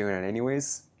 but just doing it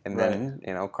anyways. And then,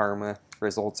 karma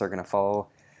results are going to follow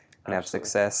and have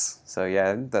success. So,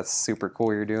 yeah, that's super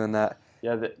cool you're doing that.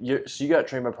 Yeah, so you got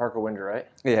trained by Parker Winder, right?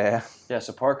 Yeah. Yeah,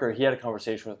 so Parker, he had a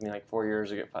conversation with me like 4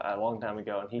 years ago, a long time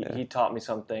ago, and he taught me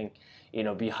something,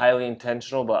 be highly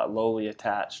intentional but lowly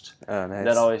attached. Oh, nice.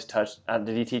 That always touched.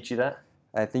 Did he teach you that?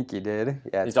 I think he did.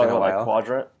 Yeah, he's talking about like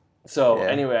quadrant. So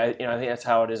anyway, I think that's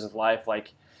how it is in life.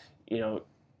 Like,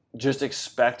 just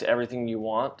expect everything you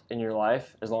want in your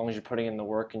life. As long as you're putting in the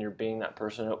work and you're being that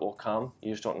person, it will come.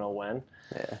 You just don't know when.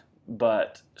 Yeah.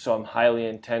 But so I'm highly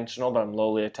intentional, but I'm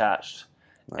lowly attached.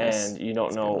 Nice. And you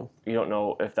don't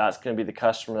know if that's going to be the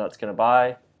customer that's going to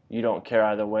buy. You don't care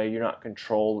either way. You're not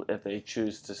controlled if they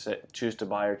choose to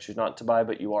buy or choose not to buy,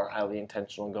 but you are highly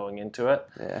intentional going into it.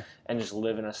 Yeah. And just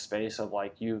live in a space of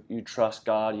like you trust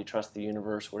God, you trust the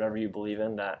universe, whatever you believe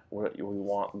in, that what you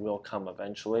want will come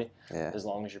eventually. Yeah. As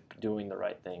long as you're doing the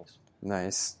right things.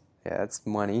 Nice. Yeah, it's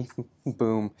money.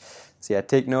 Boom. So yeah,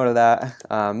 take note of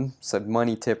that. So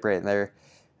money tip right there.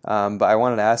 But I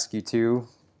wanted to ask you too,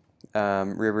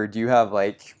 River, do you have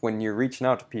like when you're reaching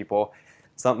out to people,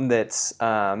 something that's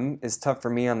is tough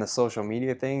for me on the social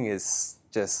media thing is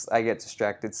just I get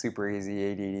distracted super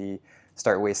easy, ADD,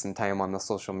 start wasting time on the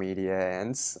social media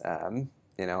and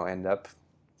end up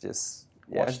just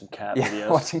watching cat videos.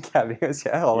 Watching cat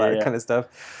videos, all that kind of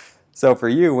stuff. So for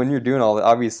you, when you're doing all that,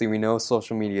 obviously we know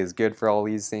social media is good for all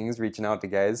these things, reaching out to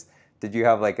guys. Did you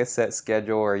have like a set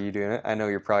schedule or are you doing it? I know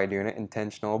you're probably doing it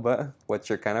intentional, but what's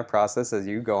your kind of process as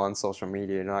you go on social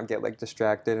media to not get like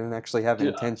distracted and actually have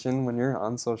intention when you're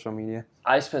on social media?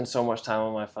 I spend so much time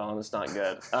on my phone, it's not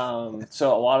good.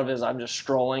 So a lot of it is I'm just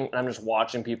scrolling and I'm just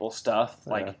watching people's stuff,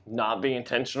 like not being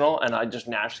intentional, and I'll just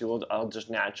naturally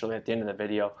at the end of the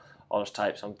video, I'll just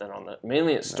type something on the,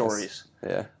 mainly it's stories.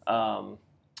 Yeah.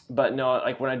 But no,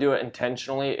 like when I do it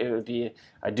intentionally, it would be,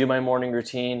 I do my morning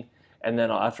routine, and then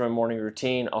after my morning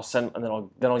routine, I'll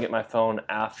get my phone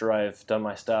after I've done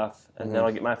my stuff, and then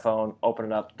I'll get my phone, open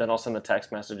it up, then I'll send the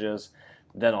text messages,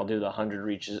 then I'll do the 100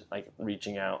 reaches, like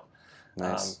reaching out.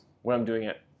 Nice. When I'm doing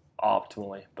it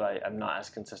optimally, but I'm not as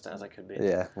consistent as I could be.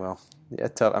 Yeah, well,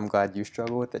 tough. I'm glad you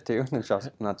struggle with it too,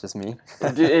 not just me.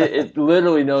 it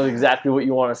literally knows exactly what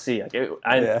you want to see. Like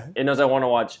it knows I want to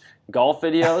watch golf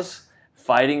videos,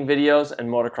 fighting videos, and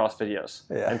motocross videos,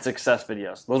 and success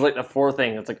videos. Those are like the 4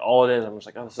 things. It's like all it is. I'm just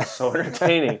like, oh, this is so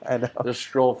entertaining. I know. Just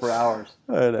scroll for hours.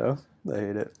 I know. I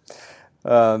hate it.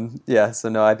 So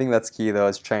no, I think that's key though,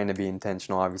 is trying to be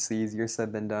intentional. Obviously easier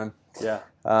said than done. Yeah.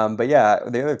 But yeah,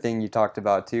 the other thing you talked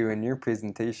about too in your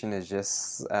presentation is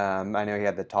just, I know you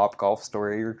had the Top Golf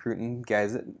story recruiting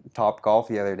guys at Top Golf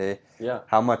the other day. Yeah.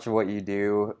 How much of what you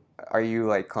do, are you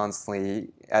like constantly,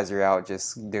 as you're out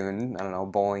just doing, I don't know,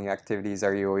 bowling activities,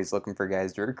 are you always looking for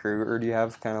guys to recruit, or do you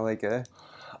have kind of like a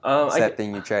set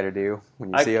thing you try to do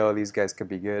when you see, oh, these guys could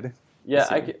be good? Yeah,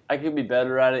 I could be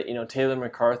better at it. Taylor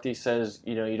McCarthy says,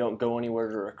 you don't go anywhere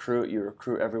to recruit, you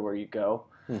recruit everywhere you go.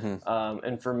 Mm-hmm.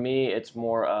 And for me, it's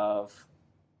more of,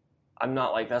 I'm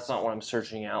not like, that's not what I'm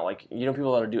searching out. Like,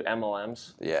 people that do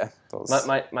MLMs. Yeah.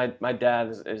 My dad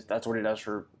is that's what he does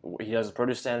he does the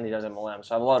produce stand and he does MLM.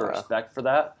 So I have a lot of respect for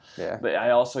that. Yeah. But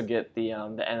I also get the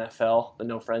NFL, the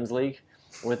No Friends League,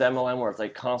 with MLM, where it's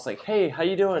like constantly like, hey, how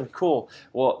you doing? Cool.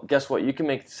 Well, guess what? You can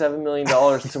make $7 million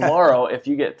tomorrow if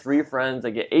you get 3 friends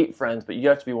that get 8 friends, but you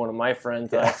have to be one of my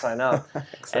friends that I sign up.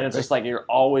 Exactly. And it's just like you're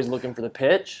always looking for the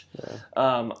pitch.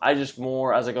 Yeah. I just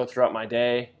more, as I go throughout my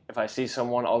day, if I see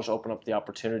someone, I'll just open up the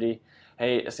opportunity.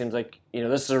 Hey, it seems like,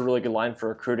 this is a really good line for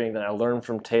recruiting that I learned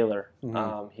from Taylor.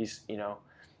 Mm-hmm. He's,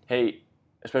 hey,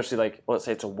 especially like, let's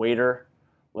say it's a waiter.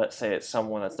 Let's say it's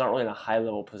someone that's not really in a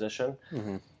high-level position.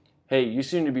 Mm-hmm. Hey, you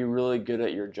seem to be really good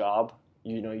at your job.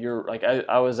 You're like,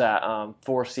 I was at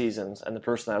Four Seasons, and the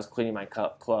person that was cleaning my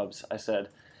clubs, I said,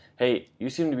 hey, you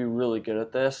seem to be really good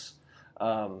at this.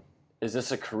 Is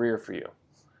this a career for you?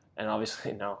 And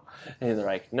obviously, no. And they're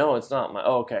like, no, it's not.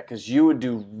 Okay, because you would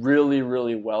do really,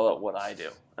 really well at what I do.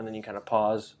 And then you kind of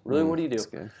pause. Really, what do you do? That's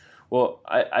good. Well,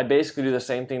 I basically do the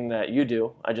same thing that you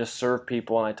do. I just serve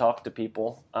people and I talk to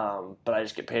people, but I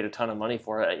just get paid a ton of money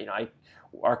for it.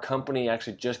 Our company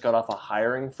actually just got off a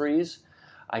hiring freeze.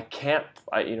 I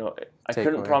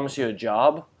couldn't promise you a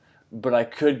job, but I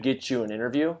could get you an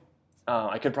interview.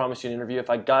 I could promise you an interview. If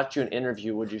I got you an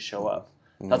interview, would you show up?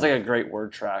 That's like a great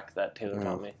word track that Taylor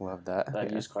taught me. Love that. That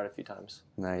I've used quite a few times.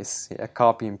 Nice. Yeah,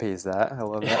 copy and paste that. I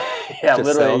love that. Yeah,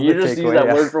 just literally. You just use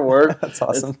that word for word. That's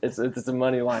awesome. It's a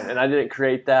money line. And I didn't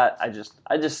create that. I just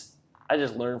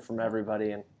learn from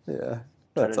everybody and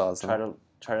that's awesome.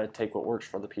 Try to take what works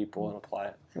for the people and apply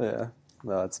it. Yeah.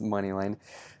 No, it's money line.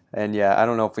 And I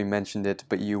don't know if we mentioned it,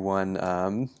 but you won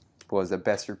what was it,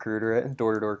 best recruiter at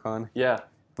Door to Door Con? Yeah.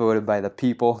 Voted by the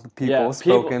people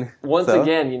spoken. Once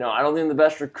again, I don't think I'm the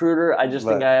best recruiter. I just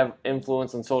think I have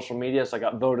influence on social media, so I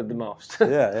got voted the most.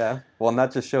 Yeah. Well, and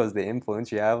that just shows the influence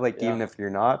you have. Like, even if you're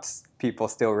not, people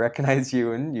still recognize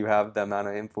you, and you have the amount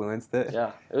of influence that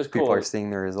it was cool. People are seeing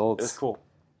the results. It was cool.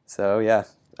 So,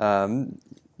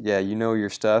 you know your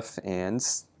stuff, and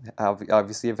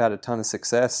obviously you've had a ton of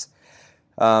success.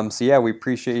 We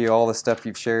appreciate you, all the stuff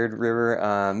you've shared,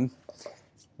 River.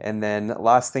 And then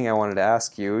last thing I wanted to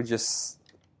ask you, just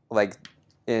like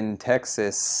in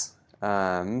Texas,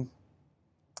 you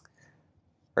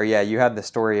had the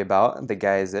story about the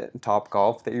guys at Top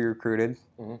Golf that you recruited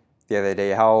the other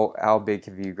day. How big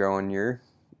have you grown? You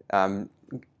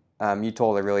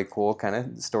told a really cool kind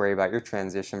of story about your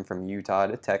transition from Utah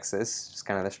to Texas, just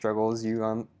kind of the struggles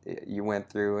you went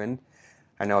through, and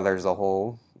I know there's a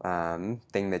whole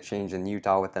thing that changed in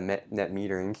Utah with the net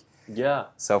metering. Yeah.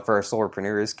 So for our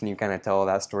solopreneurs, can you kind of tell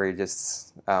that story?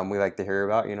 Just we like to hear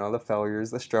about the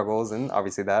failures, the struggles, and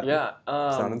obviously that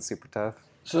sounded super tough.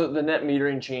 So the net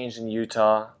metering changed in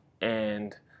Utah,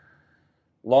 and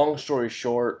long story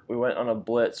short, we went on a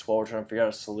blitz while we're trying to figure out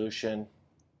a solution.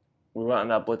 We went on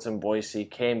that blitz in Boise,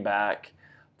 came back,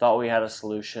 thought we had a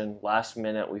solution. Last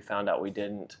minute, we found out we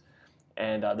didn't.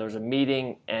 And there was a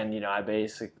meeting, and I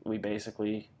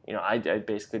basically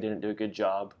didn't do a good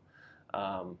job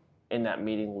in that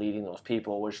meeting leading those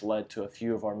people, which led to a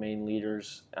few of our main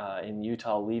leaders in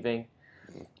Utah leaving,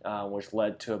 which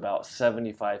led to about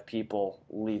 75 people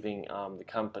leaving the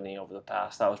company over the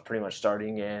past. That was pretty much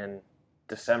starting in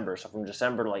December. So from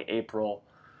December to like April,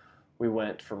 we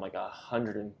went from like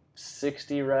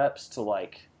 160 reps to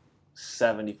like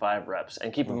 75 reps.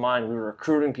 And keep in mind, we were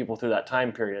recruiting people through that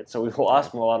time period. So we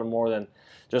lost them a lot more than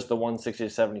just the 160 to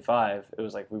 75. It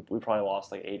was like we probably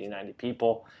lost like 80, 90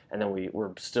 people. And then we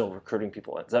were still recruiting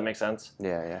people. Does that make sense?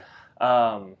 Yeah.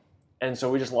 And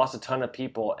so we just lost a ton of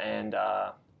people. And,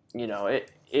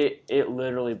 it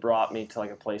literally brought me to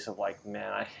like a place of like,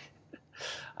 man,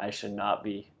 I should not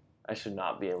be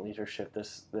in leadership.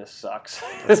 This sucks.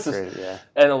 That's great, yeah.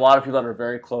 And a lot of people that are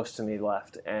very close to me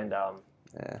left. And,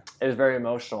 it was very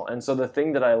emotional. And so the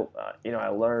thing that I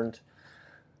learned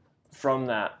from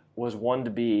that was, one, to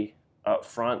be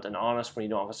upfront and honest when you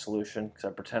don't have a solution, because I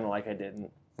pretended like I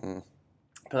didn't. Pretend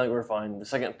like we were fine. The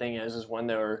second thing is when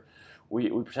we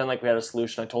pretend like we had a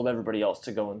solution. I told everybody else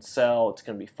to go and sell. It's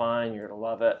going to be fine. You're going to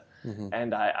love it.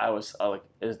 And I was like,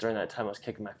 it was during that time I was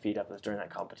kicking my feet up. It was during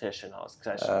that competition. Because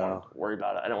I just didn't want to worry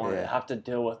about it. I don't want to have to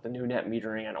deal with the new net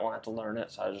metering. I don't want to have to learn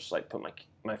it. So I just like put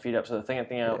my feet up. So the second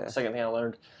thing I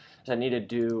learned is I need to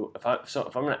do, if I'm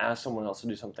going to ask someone else to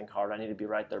do something hard, I need to be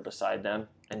right there beside them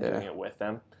and doing it with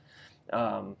them.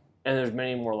 And there's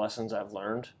many more lessons I've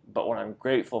learned. But what I'm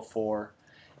grateful for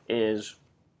is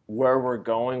where we're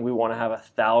going. We want to have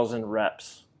 1,000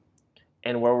 reps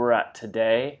and where we're at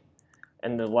today,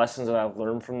 and the lessons that I've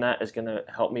learned from that is going to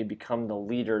help me become the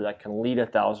leader that can lead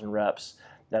 1,000 reps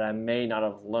that I may not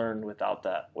have learned without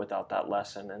that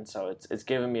lesson. And so it's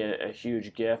given me a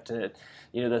huge gift. And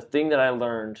the thing that I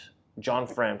learned, John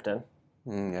Frampton,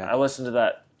 I listened to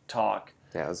that talk.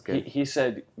 Yeah, it was good. He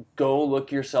said, go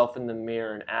look yourself in the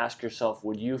mirror and ask yourself,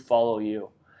 would you follow you?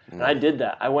 And I did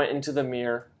that. I went into the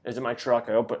mirror. It was in my truck.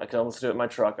 I could listen to it in my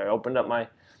truck. I opened up my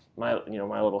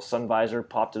little sun visor,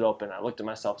 popped it open. I looked at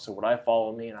myself. So would I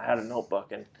follow me? And I had a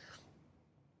notebook. And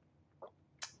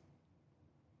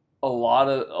a lot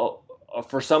of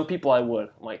for some people I would.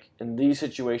 I'm like, in these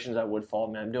situations I would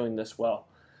follow me. I'm doing this well.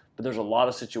 But there's a lot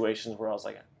of situations where I was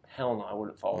like, hell no, I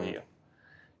wouldn't follow you.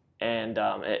 And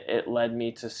it led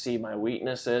me to see my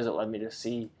weaknesses. It led me to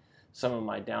see some of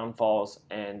my downfalls.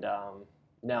 And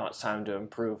now it's time to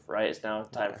improve, right? It's now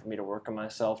time for me to work on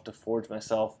myself, to forge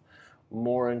myself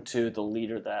more into the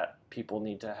leader that people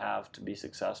need to have to be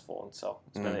successful. And so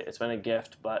it's been a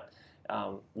gift, but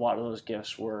a lot of those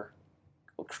gifts were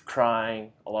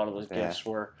crying. A lot of those gifts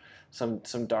were some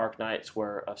dark nights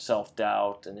of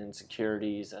self-doubt and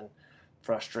insecurities and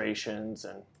frustrations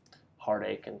and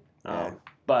heartache. And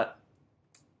but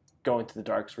going through the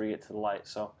dark is where you get to the light.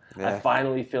 So I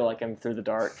finally feel like I'm through the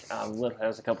dark. Literally, that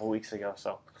was a couple of weeks ago.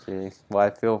 So. Well,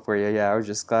 I feel for you. Yeah, I was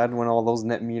just glad when all those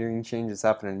net metering changes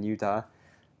happened in Utah.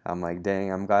 I'm like,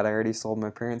 dang, I'm glad I already sold my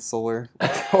parents' solar.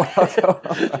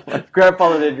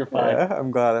 Grandfather did, you're fine. Yeah, I'm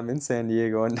glad I'm in San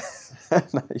Diego and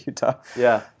not Utah.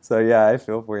 Yeah. So, yeah, I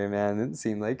feel for you, man. It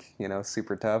seemed like,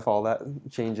 super tough, all that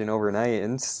changing overnight.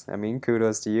 And, I mean,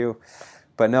 kudos to you.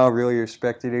 But no, really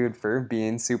respect you, dude, for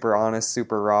being super honest,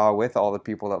 super raw with all the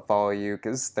people that follow you,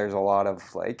 because there's a lot of,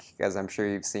 as I'm sure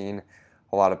you've seen,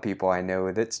 a lot of people I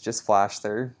know that's just flash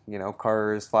their,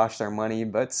 cars, flash their money,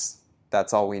 but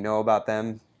that's all we know about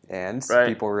them. And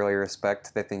people really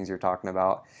respect the things you're talking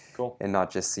about. Cool. And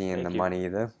not just seeing money,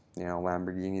 the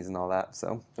Lamborghinis and all that.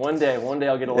 So one day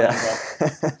I'll get a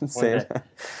Lambo. Same.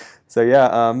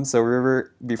 So so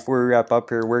River, before we wrap up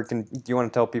here, do you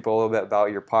want to tell people a little bit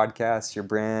about your podcast, your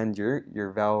brand,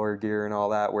 your Valor gear and all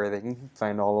that, where they can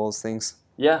find all those things?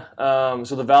 Yeah.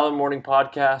 So the Valor Morning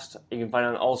Podcast, you can find it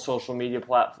on all social media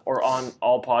or on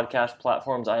all podcast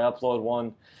platforms. I upload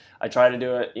one. I try to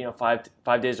do it, 5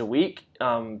 days a week,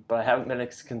 but I haven't been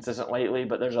consistent lately.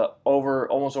 But there's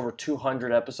almost over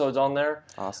 200 episodes on there.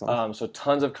 Awesome. So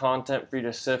tons of content for you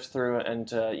to sift through and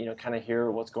to kind of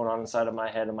hear what's going on inside of my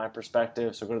head and my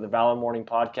perspective. So go to the Valor Morning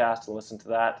Podcast and listen to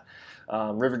that.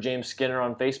 River James Skinner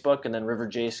on Facebook, and then River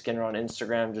J Skinner on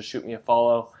Instagram. Just shoot me a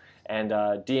follow and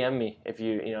DM me if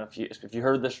you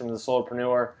heard this from the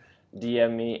Solarpreneur.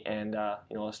 DM me and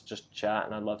let's just chat.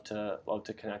 And I'd love to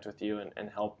connect with you and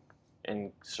help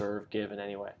and serve, give in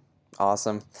any way.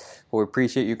 Awesome. Well, we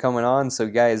appreciate you coming on. So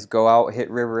guys, go out, hit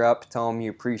River up, tell him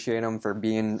you appreciate him for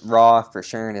being raw, for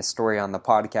sharing his story on the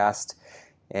podcast.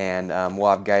 And we'll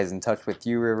have guys in touch with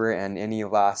you, River, and any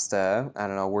last,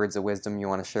 words of wisdom you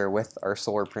want to share with our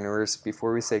solarpreneurs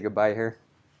before we say goodbye here.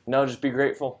 No, just be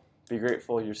grateful. Be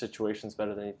grateful. Your situation's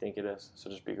better than you think it is. So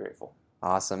just be grateful.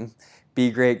 Awesome.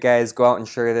 Be great, guys. Go out and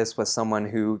share this with someone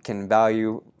who can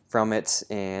value from it,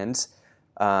 and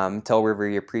tell River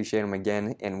you appreciate him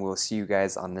again, and we'll see you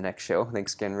guys on the next show.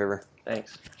 Thanks again, River.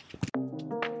 Thanks.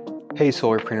 Hey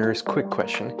Solarpreneurs, quick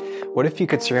question. What if you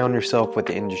could surround yourself with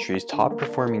the industry's top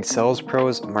performing sales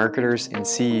pros, marketers, and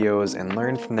CEOs and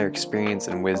learn from their experience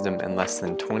and wisdom in less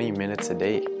than 20 minutes a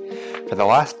day? For the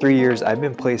last 3 years, I've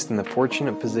been placed in the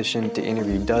fortunate position to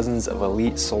interview dozens of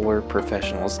elite solar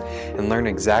professionals and learn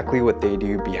exactly what they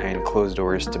do behind closed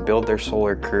doors to build their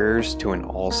solar careers to an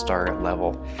all-star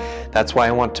level. That's why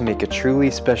I want to make a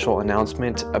truly special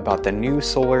announcement about the new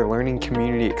solar learning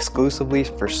community exclusively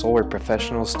for solar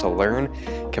professionals to learn,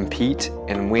 compete,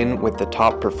 and win with the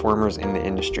top performers in the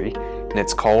industry. And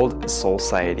it's called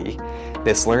Solciety.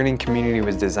 This learning community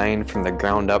was designed from the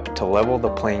ground up to level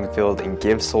the playing field and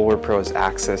give solar pros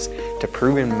access to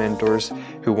proven mentors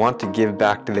who want to give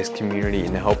back to this community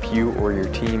and help you or your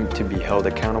team to be held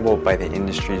accountable by the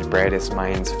industry's brightest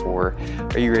minds for,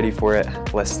 are you ready for it,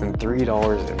 less than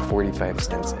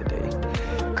 $3.45 a day.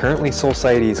 Currently,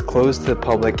 Solciety is closed to the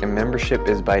public and membership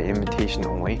is by invitation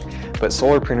only, but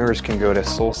solarpreneurs can go to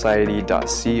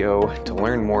solciety.co to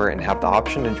learn more and have the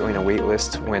option to join a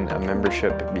waitlist when a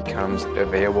membership becomes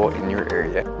available in your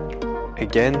area.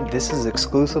 Again, this is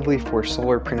exclusively for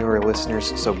Solarpreneur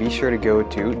listeners, so be sure to go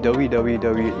to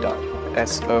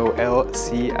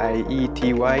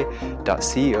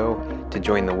www.solciety.co to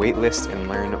join the waitlist and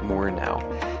learn more now.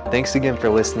 Thanks again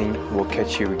for listening. We'll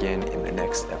catch you again in the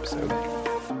next episode.